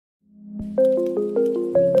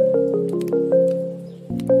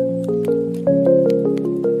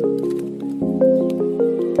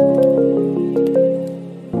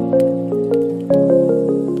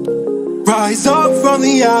from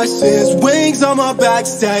the ashes, wings on my back,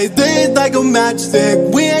 stay lit like a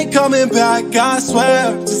matchstick. We ain't coming back, I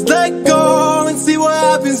swear. Just let go and see what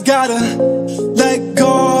happens. Gotta let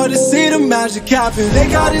go to see the magic happen. They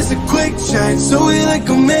got us a quick change, so we like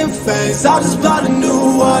them in phase. I just bought a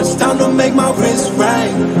new watch, time to make my wrist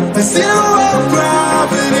ring. The zero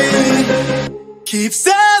gravity keeps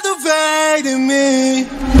elevating me.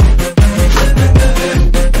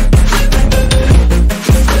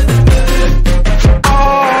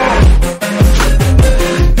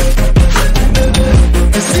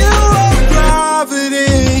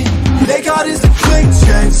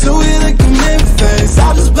 So we like them in phase.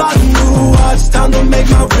 I just bought a new watch, time to make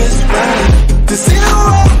my wrist ring. The zero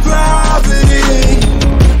gravity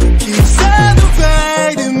keeps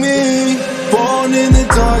elevating me. Born in the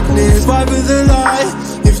darkness, fight for the light.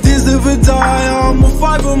 If this ever die, I'ma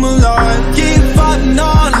fight for my life. Keep fighting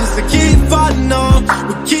on, I keep fighting on.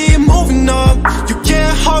 We keep moving up, you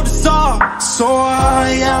can't hold us up. So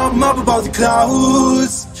I'm up above the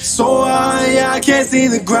clouds. So I can't see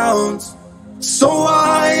the ground. So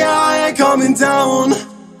I ain't coming down.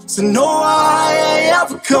 So no, I ain't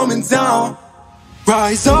ever coming down.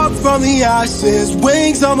 Rise up from the ashes,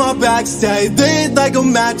 wings on my back, stay lit like a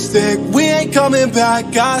matchstick. We ain't coming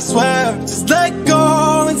back, I swear. Just let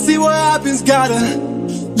go and see what happens. Gotta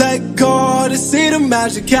let go to see the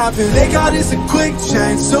magic happen. They got us a quick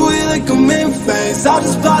change, so we like them in phase. I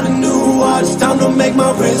just bought a new watch, time to make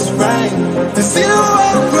my wrist ring. The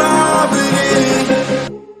zero gravity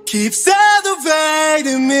keeps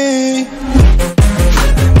elevating me.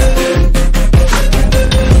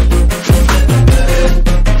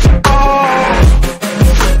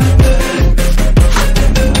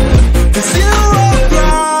 The zero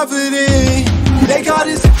gravity, they got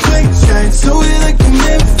us a quick change, so we like them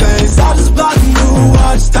in phase. I just bought a new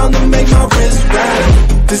watch, time to make my wrist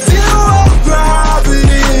ring. The zero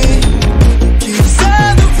gravity keeps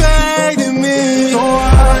elevating me. So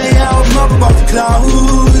I'm up above the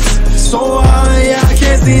clouds. So I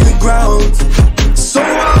can't see the ground. So I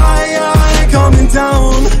ain't coming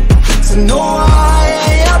down. So no, I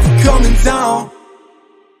ain't ever coming down.